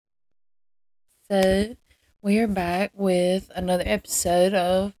So we are back with another episode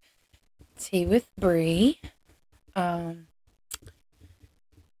of Tea with Bree. Um,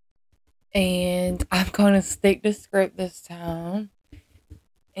 and I'm going to stick to script this time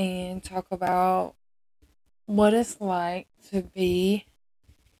and talk about what it's like to be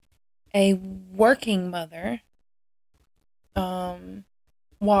a working mother, um,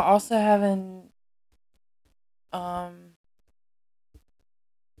 while also having um,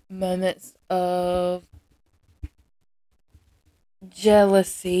 moments of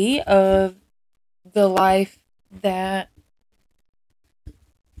jealousy of the life that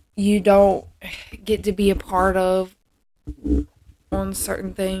you don't get to be a part of on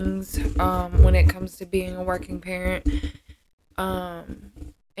certain things when it comes to being a working parent, um,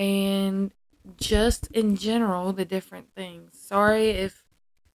 and just in general the different things. Sorry if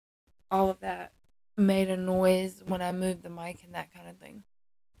all of that made a noise when I moved the mic and that kind of thing.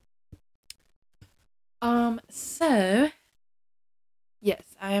 So yes,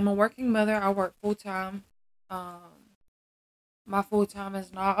 I am a working mother. I work full time. My full time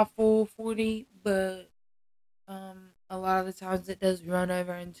is not a full 40, but a lot of the times it does run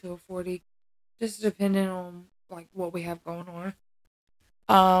over into a 40, just depending on like what we have going on.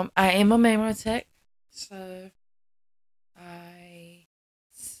 I am a mammo tech, so I,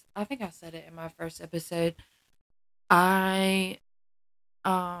 I think I said it in my first episode. I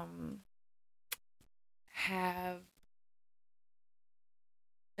have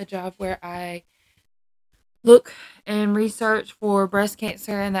a job where I look and research for breast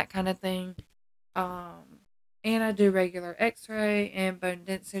cancer and that kind of thing. And I do regular X-ray and bone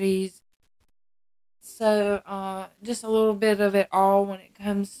densities. So, just a little bit of it all when it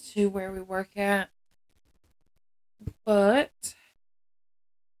comes to where we work at. But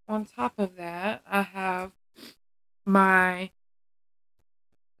on top of that, I have my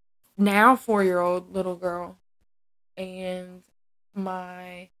now 4-year-old little girl, and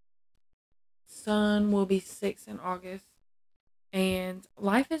my son will be 6 in August. And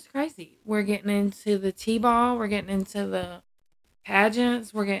life is crazy. We're getting into the T-ball, we're getting into the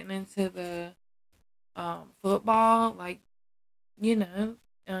pageants, we're getting into the football, like, you know,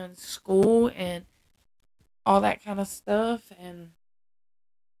 and school and all that kind of stuff. And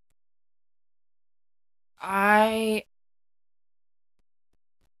I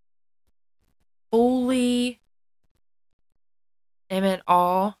fully am in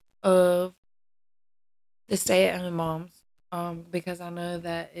awe of the stay-at-home moms, because I know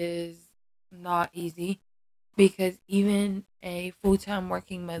that is not easy, because even a full-time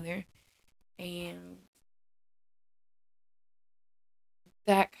working mother and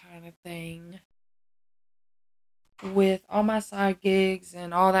that kind of thing, with all my side gigs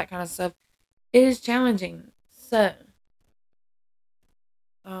and all that kind of stuff, it is challenging. So,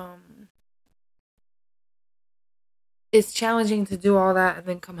 um, it's challenging to do all that and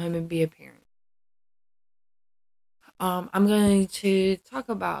then come home and be a parent. I'm going to talk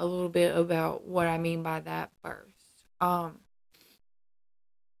about a little bit about what I mean by that first.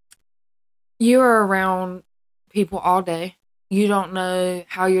 You're around people all day. You don't know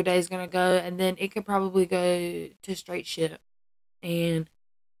how your day is going to go, and then it could probably go to straight shit, and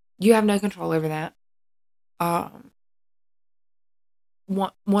you have no control over that. Um,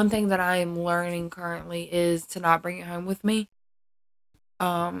 one thing that I am learning currently is to not bring it home with me.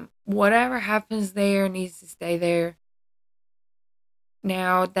 Whatever happens there needs to stay there.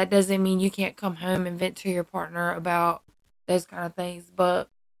 Now, that doesn't mean you can't come home and vent to your partner about those kind of things, but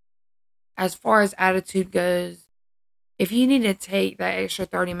as far as attitude goes, if you need to take that extra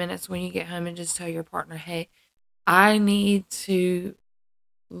 30 minutes when you get home and just tell your partner, hey, I need to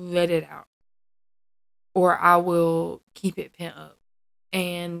let it out, or I will keep it pent up,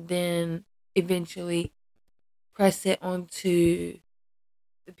 and then eventually press it onto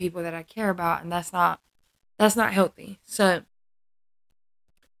the people that I care about, and that's not healthy. So,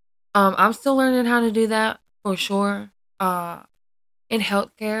 I'm still learning how to do that for sure. In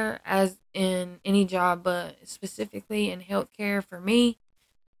healthcare, as in any job, but specifically in healthcare for me,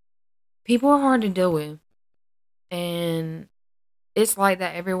 people are hard to deal with, and it's like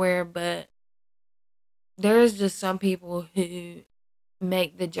that everywhere. But there's just some people who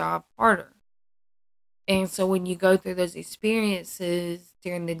make the job harder, and so when you go through those experiences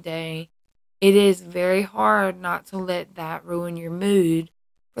during the day, it is very hard not to let that ruin your mood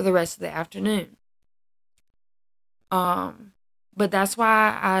for the rest of the afternoon. Um, but that's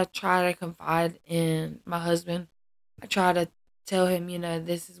why I try to confide in my husband. I try to tell him,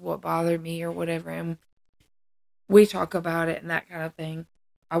 this is what bothered me or whatever, and we talk about it and that kind of thing.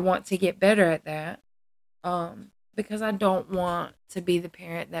 I want to get better at that. because I don't want to be the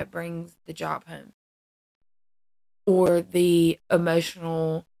parent that brings the job home or the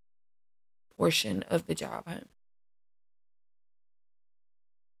emotional portion of the job home.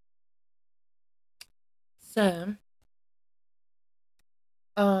 So,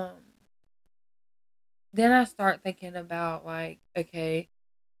 um, then I start thinking about like, okay,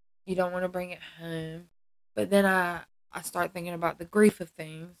 you don't want to bring it home, but then I start thinking about the grief of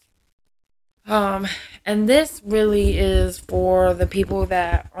things. Um, and this really is for the people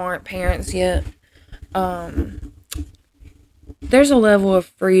that aren't parents yet. Um, there's a level of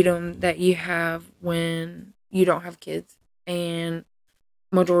freedom that you have when you don't have kids, and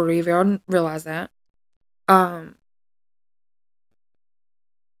majority of y'all realize that. Um,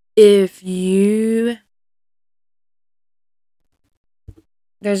 if you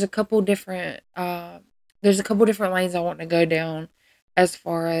there's a couple different there's a couple different lanes I want to go down as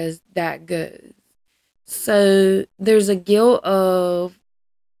far as that goes. So there's a guilt of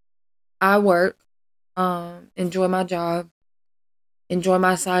I work, enjoy my job, enjoy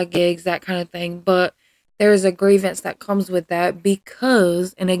my side gigs, that kind of thing. But there's a grievance that comes with that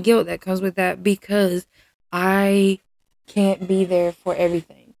because, and a guilt that comes with that because I can't be there for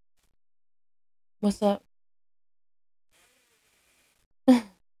everything. What's up?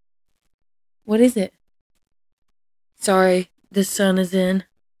 What is it? Sorry, the sun is in.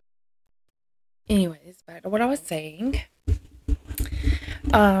 Anyways, back to what I was saying.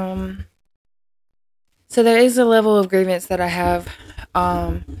 Um, so there is a level of grievance that I have,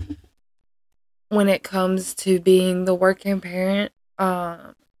 um, when it comes to being the working parent.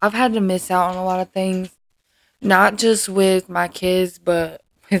 I've had to miss out on a lot of things, not just with my kids, but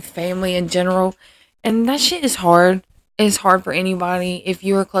with family in general. And that shit is hard. It's hard for anybody if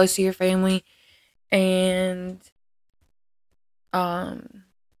you are close to your family and um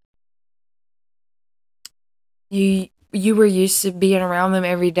you were used to being around them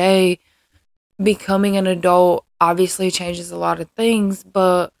every day. Becoming an adult obviously changes a lot of things,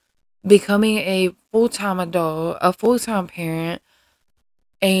 but becoming a full-time adult, a full-time parent,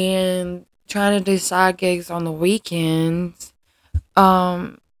 and trying to do side gigs on the weekends,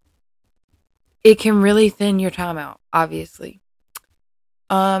 um, it can really thin your time out, obviously.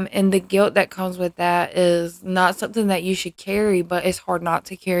 And the guilt that comes with that is not something that you should carry, but it's hard not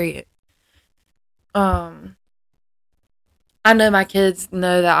to carry it. Um, I know my kids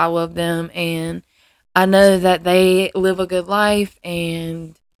know that I love them, and I know that they live a good life,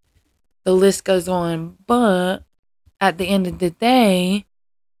 and the list goes on. But at the end of the day,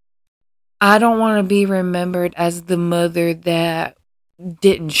 I don't want to be remembered as the mother that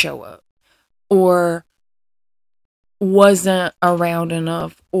didn't show up or wasn't around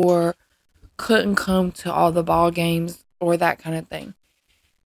enough or couldn't come to all the ball games or that kind of thing.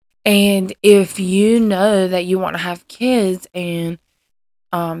 And if you know that you want to have kids and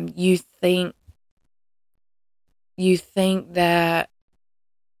you think that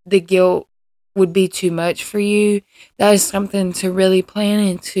the guilt would be too much for you, that is something to really plan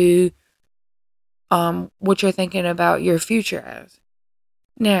into what you're thinking about your future as.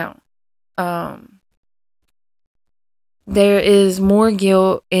 Now, um there is more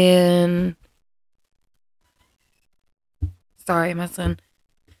guilt in sorry, my son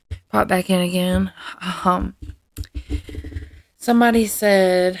popped back in again. Um Somebody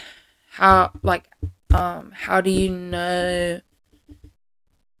said how do you know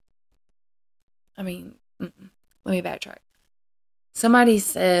I mean let me backtrack. Somebody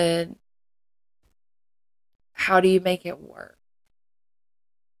said how do you make it work?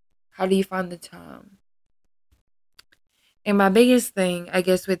 How do you find the time? And my biggest thing, I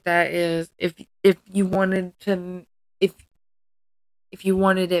guess, with that is if you wanted to if if you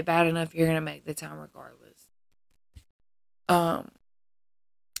wanted it bad enough, you're gonna make the time regardless. Um,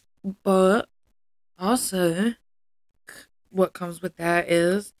 but also, what comes with that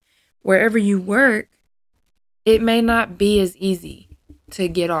is wherever you work, it may not be as easy to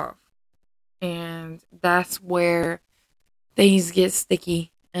get off, and that's where things get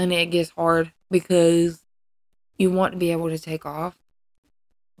sticky and it gets hard because you want to be able to take off,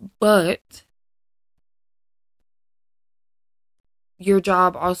 but your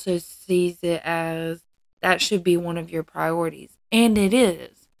job also sees it as that should be one of your priorities. And it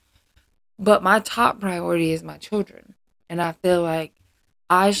is. But my top priority is my children. And I feel like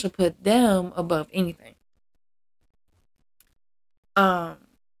I should put them above anything. Um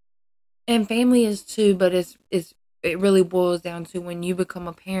and family is too, but it really boils down to when you become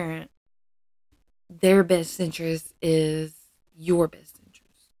a parent, their best interest is your best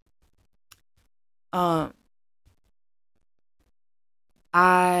interest. Um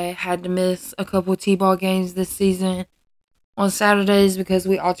I had to miss a couple T-ball games this season on Saturdays because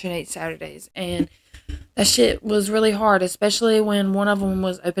we alternate Saturdays. And that shit was really hard, especially when one of them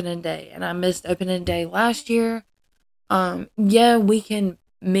was opening day. And I missed opening day last year. Yeah, we can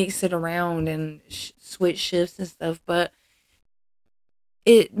mix it around and switch shifts and stuff, but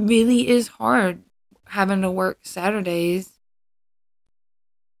it really is hard having to work Saturdays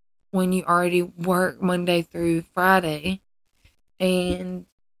when you already work Monday through Friday. And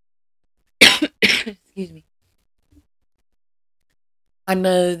excuse me, I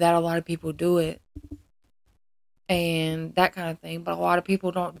know that a lot of people do it and that kind of thing, but a lot of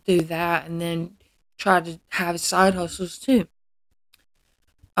people don't do that and then try to have side hustles too.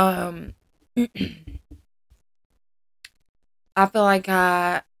 Um, I feel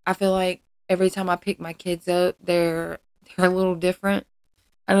like every time I pick my kids up, they're a little different.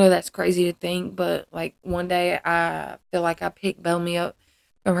 I know that's crazy to think, but like one day I feel like I picked Bellamy up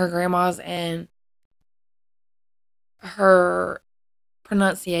from her grandma's and her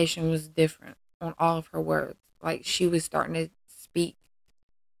pronunciation was different on all of her words. Like she was starting to speak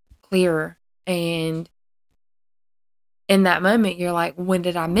clearer. And in that moment, you're like, when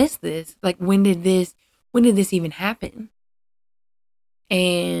did I miss this? Like, when did this even happen?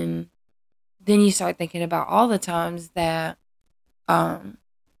 And then you start thinking about all the times that, um,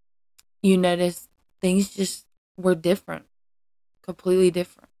 you notice things just were different, completely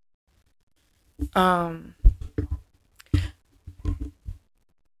different. Um,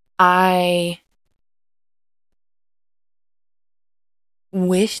 I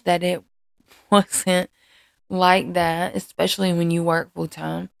wish that it wasn't like that, especially when you work full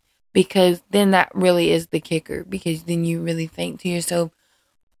time, because then that really is the kicker. Because then you really think to yourself,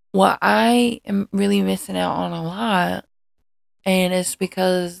 well, I am really missing out on a lot, and it's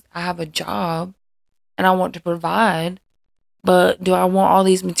because I have a job and I want to provide, but do I want all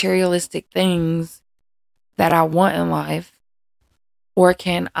these materialistic things that I want in life? Or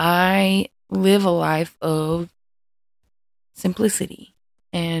can I live a life of simplicity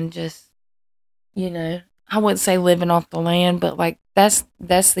and just, I wouldn't say living off the land, but like that's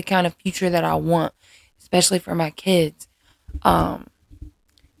the kind of future that I want, especially for my kids. Um,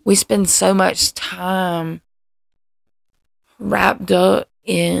 we spend so much time wrapped up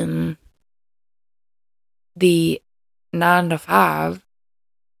in the 9 to 5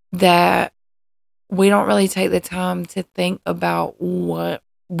 that we don't really take the time to think about what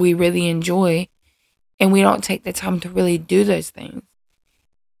we really enjoy, and we don't take the time to really do those things.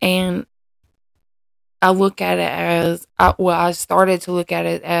 And I look at it as I started to look at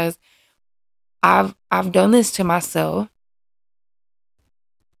it as I've done this to myself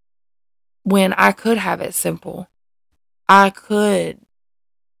when I could have it simple. I could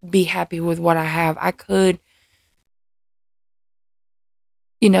be happy with what I have. I could,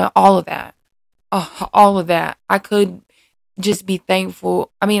 all of that. All of that. I could just be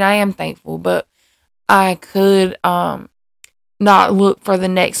thankful. I mean, I am thankful, but I could not look for the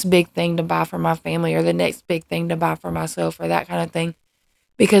next big thing to buy for my family or the next big thing to buy for myself or that kind of thing,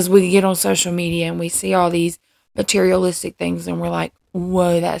 because we get on social media and we see all these materialistic things and we're like,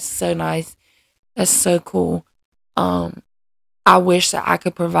 whoa, that's so nice. That's so cool. Um, I wish that I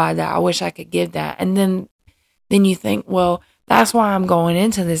could provide that. I wish I could give that. And then you think, well, that's why I'm going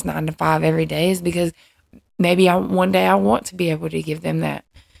into this 9 to 5 every day, is because maybe one day I want to be able to give them that.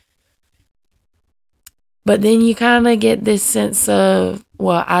 But then you kind of get this sense of,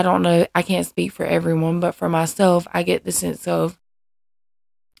 well, I don't know, I can't speak for everyone, but for myself, I get the sense of,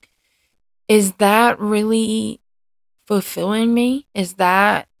 is that really fulfilling me? Is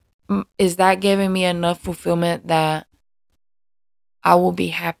that giving me enough fulfillment that I will be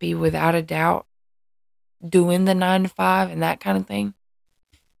happy without a doubt doing the 9 to 5 and that kind of thing?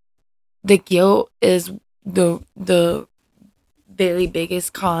 The guilt is the very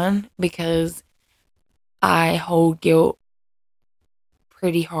biggest con, because I hold guilt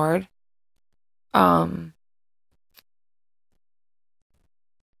pretty hard. Um,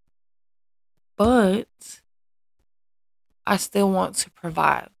 but I still want to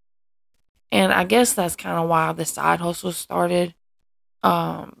provide. And I guess that's kind of why the side hustle started.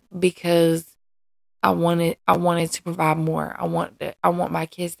 Because I wanted to provide more. I want my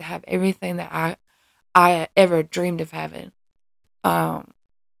kids to have everything that I ever dreamed of having. Um,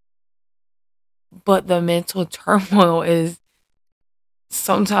 but the mental turmoil is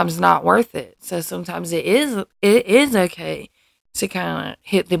sometimes not worth it. So sometimes it is okay to kind of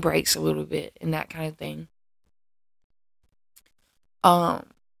hit the brakes a little bit and that kind of thing. Um,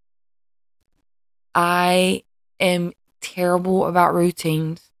 I am terrible about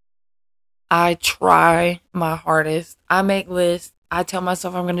routines. I try my hardest. I make lists. I tell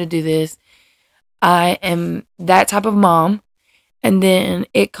myself I'm going to do this. I am that type of mom. And then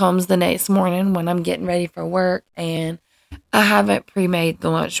it comes the next morning when I'm getting ready for work and I haven't pre-made the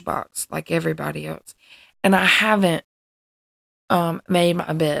lunchbox like everybody else. And I haven't made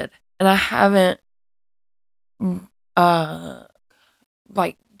my bed. And I haven't uh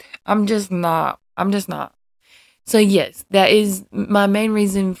like I'm just not. So yes, that is my main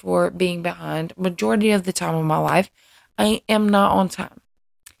reason for being behind. Majority of the time of my life, I am not on time.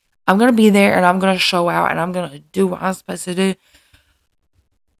 I'm gonna be there and I'm gonna show out and I'm gonna do what I'm supposed to do.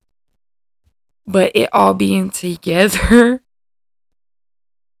 But it all being together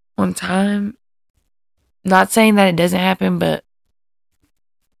on time. Not saying that it doesn't happen, but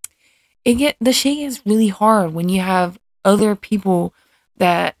the shit gets really hard when you have other people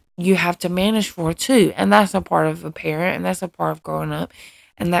that you have to manage for too. And that's a part of a parent and that's a part of growing up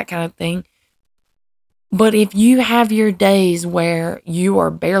and that kind of thing. But if you have your days where you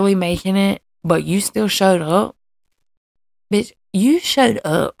are barely making it, but you still showed up, bitch, you showed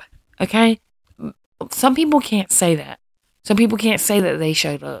up. Okay? Some people can't say that. Some people can't say that they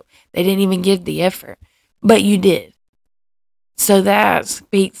showed up. They didn't even give the effort, but you did. So that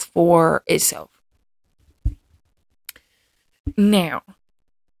speaks for itself. Now,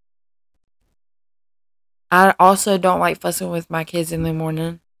 I also don't like fussing with my kids in the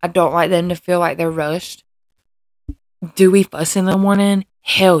morning. I don't like them to feel like they're rushed. Do we fuss in the morning?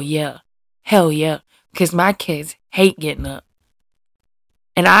 Hell yeah. Hell yeah. Because my kids hate getting up.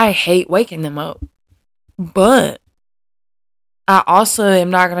 And I hate waking them up. But I also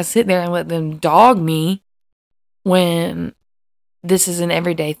am not going to sit there and let them dog me when this is an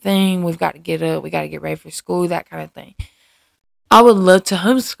everyday thing. We've got to get up. We got to get ready for school, that kind of thing. I would love to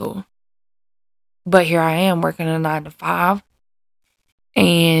homeschool. But here I am working a 9 to 5.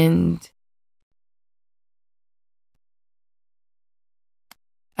 And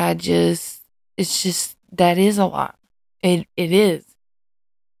it's just, that is a lot. It is.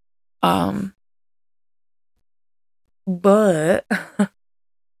 But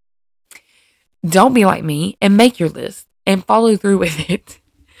don't be like me and make your list and follow through with it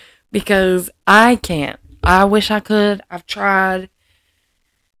because I can't. I wish I could. I've tried.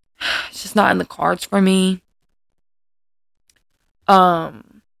 It's just not in the cards for me.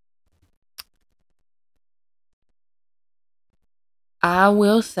 I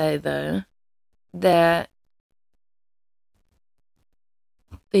will say though that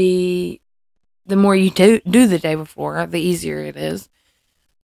the more you do the day before, the easier it is.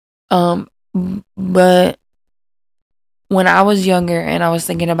 But when I was younger and I was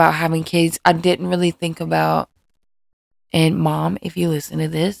thinking about having kids, I didn't really think about, and mom, if you listen to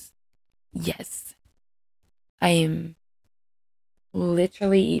this, yes, I am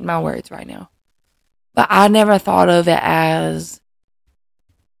literally eating my words right now. But I never thought of it as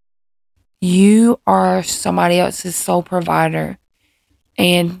you are somebody else's sole provider.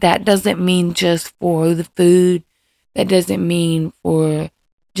 And that doesn't mean just for the food. That doesn't mean for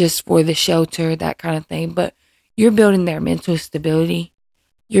just for the shelter, that kind of thing. But you're building their mental stability.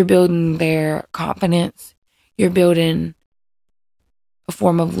 You're building their confidence. You're building a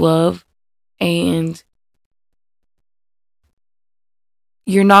form of love. And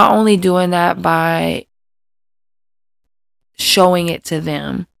you're not only doing that by showing it to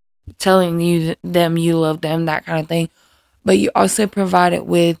them, telling them you love them, that kind of thing, but you also provide it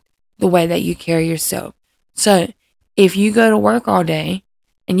with the way that you carry yourself. So if you go to work all day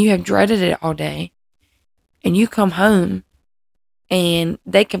and you have dreaded it all day and you come home and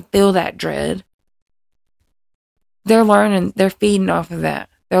they can feel that dread, they're learning, they're feeding off of that.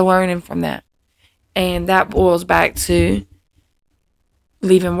 They're learning from that. And that boils back to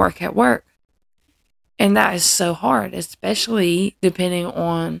leaving work at work. And that is so hard, especially depending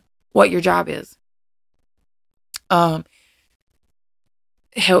on what your job is.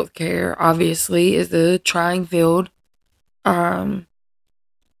 Healthcare obviously is a trying field. But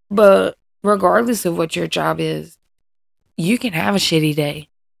regardless of what your job is, you can have a shitty day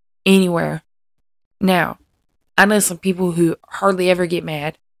anywhere. Now, I know some people who hardly ever get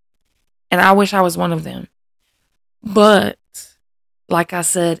mad, and I wish I was one of them. But like I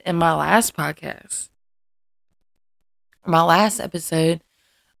said in my last podcast, my last episode,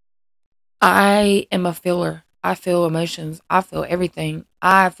 I am a feeler. I feel emotions. I feel everything.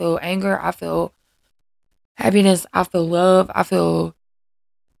 I feel anger. I feel happiness. I feel love. I feel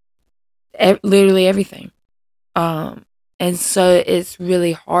literally everything. And so it's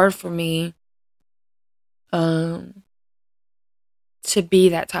really hard for me to be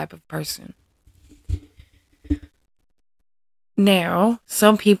that type of person. Now,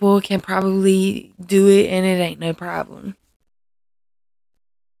 some people can probably do it and it ain't no problem.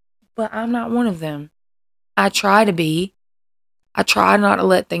 but I'm not one of them. I try to be. I try not to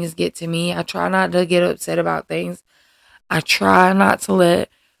let things get to me. I try not to get upset about things. I try not to let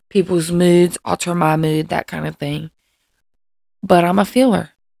people's moods alter my mood, that kind of thing. But I'm a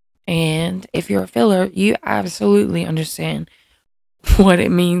feeler. And if you're a feeler, you absolutely understand what it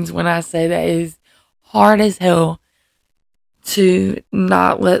means when I say that it is hard as hell to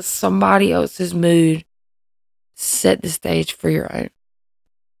not let somebody else's mood set the stage for your own.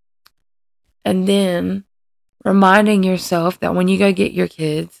 And then reminding yourself that when you go get your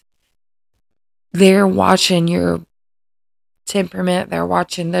kids, they're watching your temperament, they're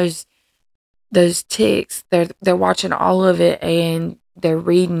watching those ticks, they're watching all of it, and they're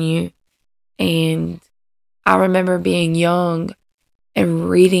reading you. And I remember being young and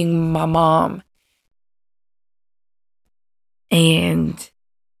reading my mom and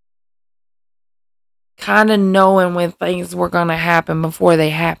kind of knowing when things were going to happen before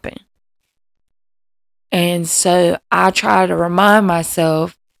they happen. And so I try to remind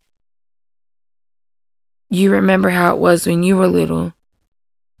myself, you remember how it was when you were little.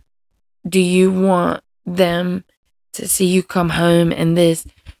 Do you want them to see you come home in this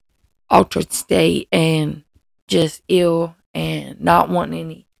altered state and just ill and not wanting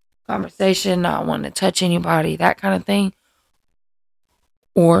any conversation, not wanting to touch anybody, that kind of thing?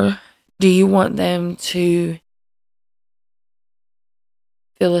 Or do you want them to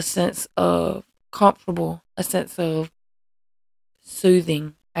feel a sense of comfortable, a sense of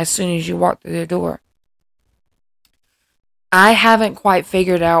soothing as soon as you walk through the door? I haven't quite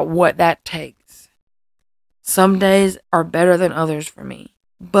figured out what that takes. Some days are better than others for me,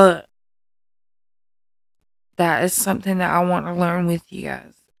 but that is something that I want to learn with you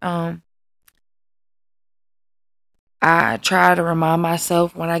guys. I try to remind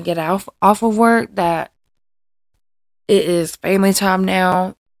myself when I get off of work that it is family time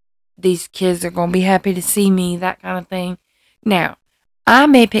now. These kids are going to be happy to see me, that kind of thing. Now, I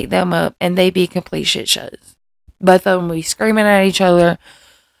may pick them up and they be complete shit shows. Both of them will be screaming at each other.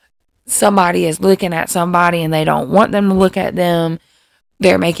 Somebody is looking at somebody and they don't want them to look at them.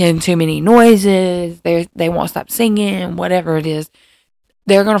 They're making too many noises. They won't stop singing, whatever it is.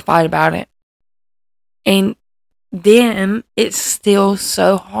 They're going to fight about it. And then it's still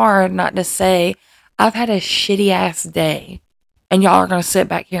so hard not to say, I've had a shitty ass day and y'all are going to sit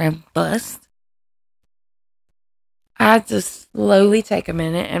back here and bust. I had to slowly take a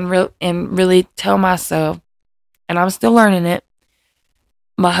minute and really tell myself, and I'm still learning it.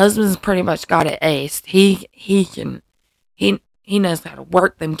 My husband's pretty much got it aced. He knows how to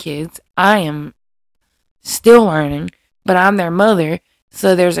work them kids. I am still learning, but I'm their mother,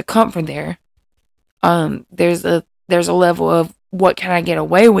 so there's a comfort there. There's a level of what can I get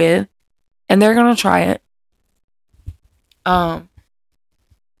away with, and they're gonna try it.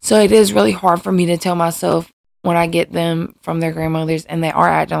 So it is really hard for me to tell myself when I get them from their grandmothers and they are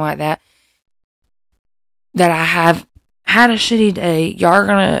acting like that I have had a shitty day. Y'all are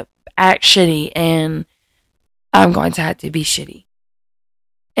gonna act shitty, and I'm going to have to be shitty.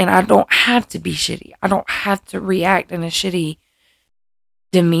 And I don't have to be shitty. I don't have to react in a shitty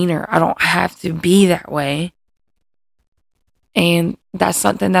demeanor. I don't have to be that way. And that's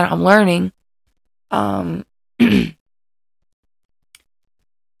something that I'm learning.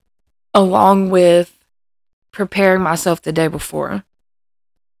 Along with preparing myself the day before.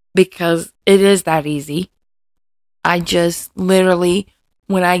 Because it is that easy. I just literally,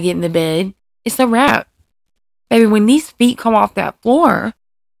 when I get in the bed, it's a wrap. Baby, when these feet come off that floor,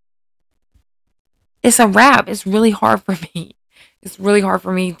 it's a wrap. It's really hard for me. It's really hard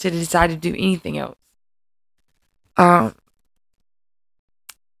for me to decide to do anything else.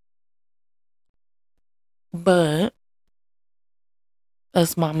 But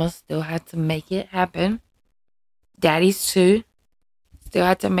us mamas still had to make it happen. Daddies too. Still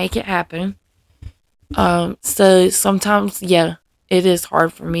had to make it happen. So sometimes, yeah, it is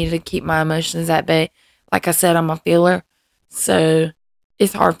hard for me to keep my emotions at bay. Like I said, I'm a feeler. So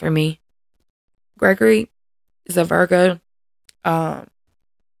it's hard for me. Gregory is a Virgo.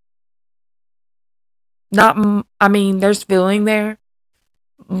 There's feeling there,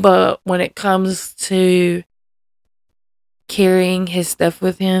 but when it comes to carrying his stuff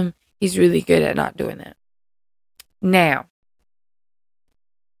with him, he's really good at not doing that. Now,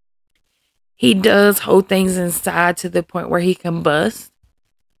 he does hold things inside to the point where he can bust.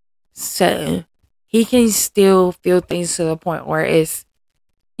 So he can still feel things to the point where it's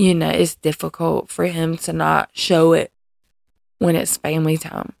difficult for him to not show it when it's family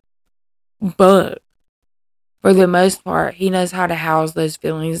time. But for the most part, he knows how to house those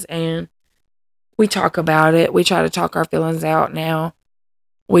feelings, and we talk about it. We try to talk our feelings out now.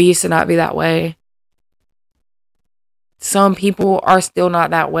 We used to not be that way. Some people are still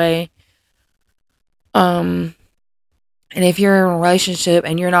not that way. And if you're in a relationship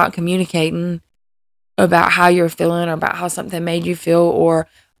and you're not communicating about how you're feeling or about how something made you feel or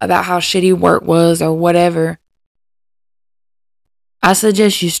about how shitty work was or whatever, I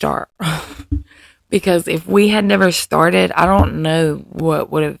suggest you start. Because if we had never started, I don't know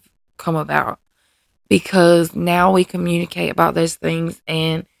what would have come about. Because now we communicate about those things.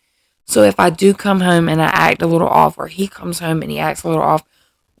 And so if I do come home and I act a little off, or he comes home and he acts a little off,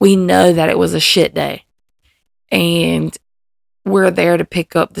 we know that it was a shit day. And we're there to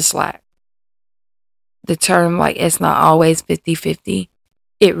pick up the slack. The term, like, it's not always 50-50.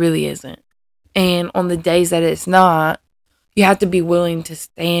 It really isn't. And on the days that it's not, you have to be willing to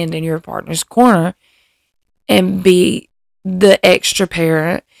stand in your partner's corner and be the extra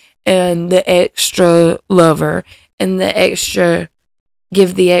parent and the extra lover and the extra,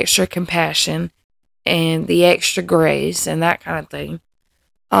 give the extra compassion and the extra grace and that kind of thing.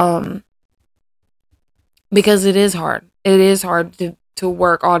 Because it is hard. It is hard to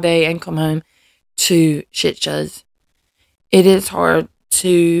work all day and come home to shit shows. It is hard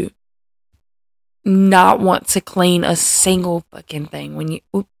to not want to clean a single fucking thing when you,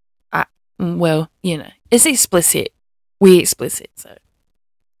 well, you know, it's explicit. We explicit, so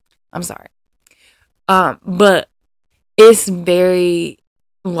I'm sorry. But it's very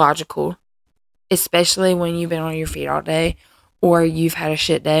logical, especially when you've been on your feet all day or you've had a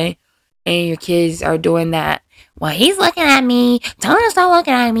shit day and your kids are doing that. Well, he's looking at me. Tell him to stop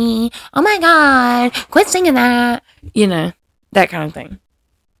looking at me. Oh my God. Quit singing that. You know, that kind of thing.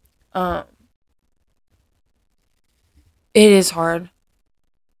 It is hard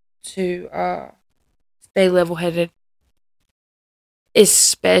to stay level-headed,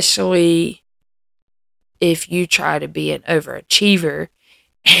 especially if you try to be an overachiever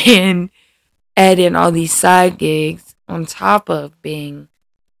and add in all these side gigs on top of being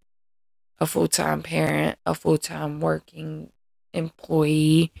a full-time parent, a full-time working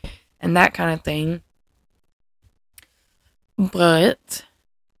employee, and that kind of thing. But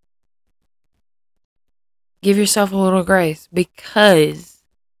give yourself a little grace, because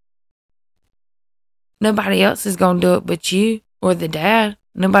nobody else is going to do it but you or the dad.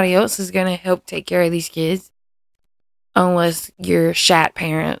 Nobody else is going to help take care of these kids unless you're shat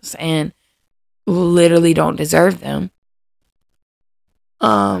parents and literally don't deserve them.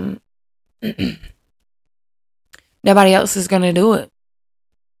 Nobody else is going to do it.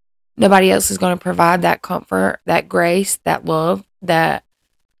 Nobody else is going to provide that comfort, that grace, that love, that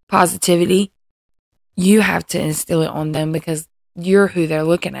positivity. You have to instill it on them because you're who they're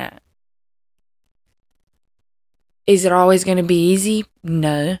looking at. Is it always going to be easy?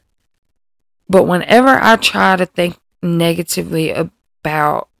 No. But whenever I try to think negatively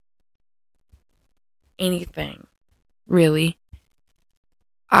about anything, really,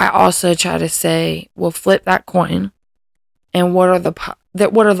 I also try to say, well, flip that coin, and what are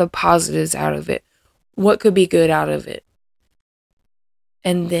the positives out of it? What could be good out of it?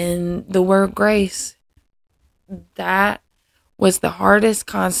 And then the word grace. That was the hardest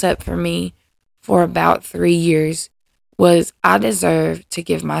concept for me for about 3 years. Was I deserve to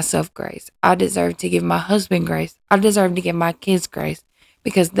give myself grace. I deserve to give my husband grace. I deserve to give my kids grace,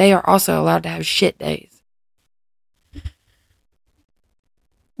 because they are also allowed to have shit days.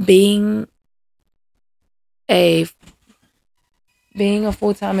 Being a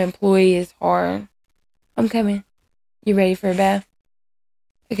full-time employee is hard. I'm coming. You ready for a bath?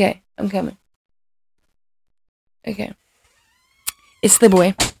 Okay, I'm coming. Okay. It's the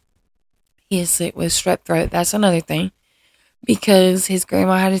boy. He is sick with strep throat. That's another thing. Because his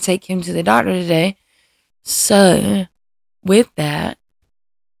grandma had to take him to the doctor today. So, with that,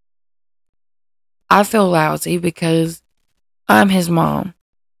 I feel lousy because I'm his mom.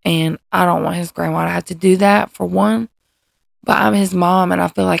 And I don't want his grandma to have to do that, for one. But I'm his mom, and I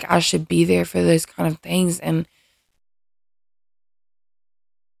feel like I should be there for those kind of things. And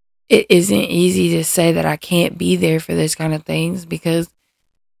it isn't easy to say that I can't be there for those kind of things, because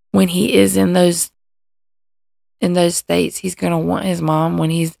when he is in those states, he's going to want his mom. When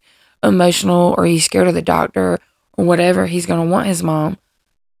he's emotional or he's scared of the doctor or whatever, he's going to want his mom.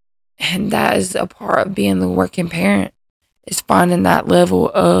 And that is a part of being the working parent, is finding that level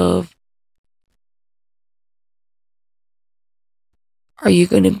of, are you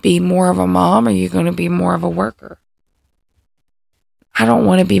going to be more of a mom, or are you going to be more of a worker? I don't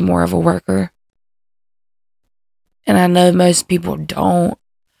want to be more of a worker. And I know most people don't,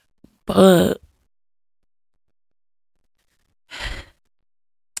 but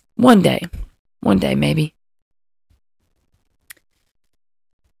one day maybe.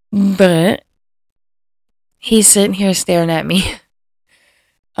 But he's sitting here staring at me.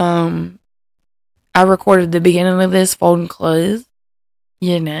 I recorded the beginning of this folding clothes,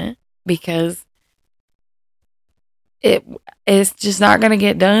 because it's just not gonna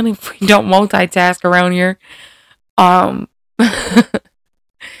get done if we don't multitask around here. Um,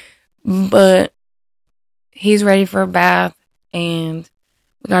 but he's ready for a bath, and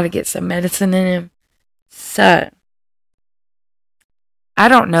we got to get some medicine in him. So I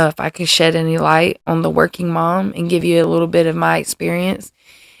don't know if I could shed any light on the working mom and give you a little bit of my experience.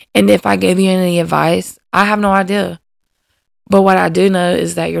 And if I gave you any advice, I have no idea. But what I do know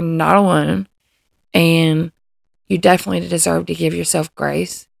is that you're not alone, and you definitely deserve to give yourself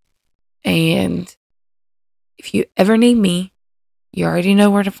grace. And if you ever need me, you already know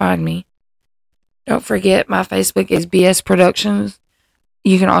where to find me. Don't forget, my Facebook is BS Productions.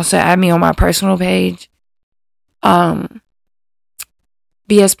 You can also add me on my personal page. BS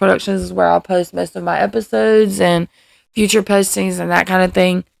Productions is where I'll post most of my episodes and future postings and that kind of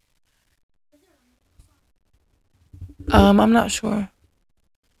thing. I'm not sure.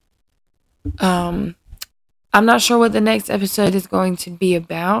 I'm not sure what the next episode is going to be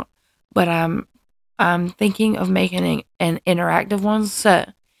about, but I'm thinking of making an interactive one. So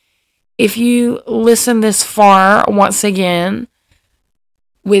if you listen this far, once again,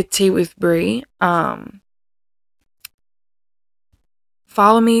 with Tea with Bree, follow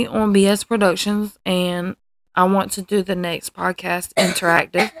me on BS Productions, and I want to do the next podcast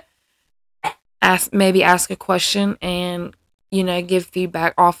interactive. Ask a question and give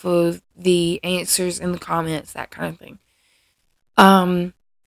feedback off of the answers in the comments, that kind of thing.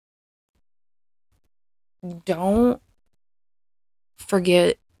 Don't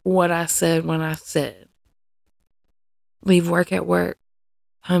forget what I said when I said leave work at work,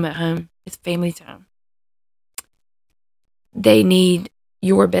 home at home. It's family time. They need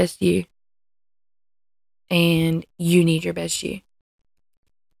your best you, and you need your best you.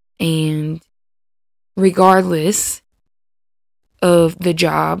 And regardless of the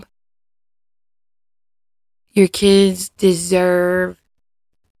job, your kids deserve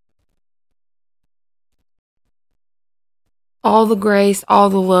all the grace, all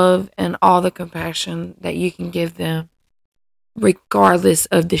the love, and all the compassion that you can give them, regardless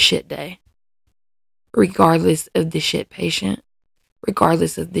of the shit day, regardless of the shit patient,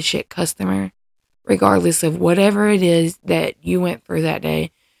 regardless of the shit customer, regardless of whatever it is that you went through that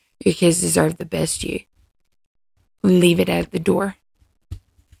day. Your kids deserve the best you. Leave it at the door.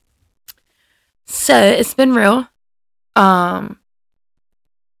 So it's been real. I'm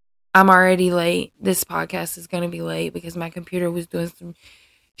already late. This podcast is going to be late because my computer was doing some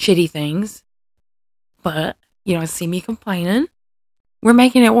shitty things. But you don't see me complaining. We're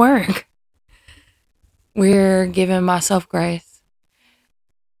making it work. We're giving myself grace.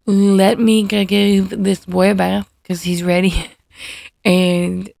 Let me go give this boy a bath because he's ready.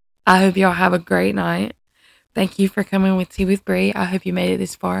 And I hope y'all have a great night. Thank you for coming with Tea with Bree. I hope you made it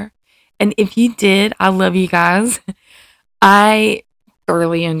this far. And if you did, I love you guys. I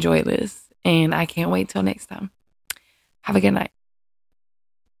thoroughly enjoyed this. And I can't wait till next time. Have a good night.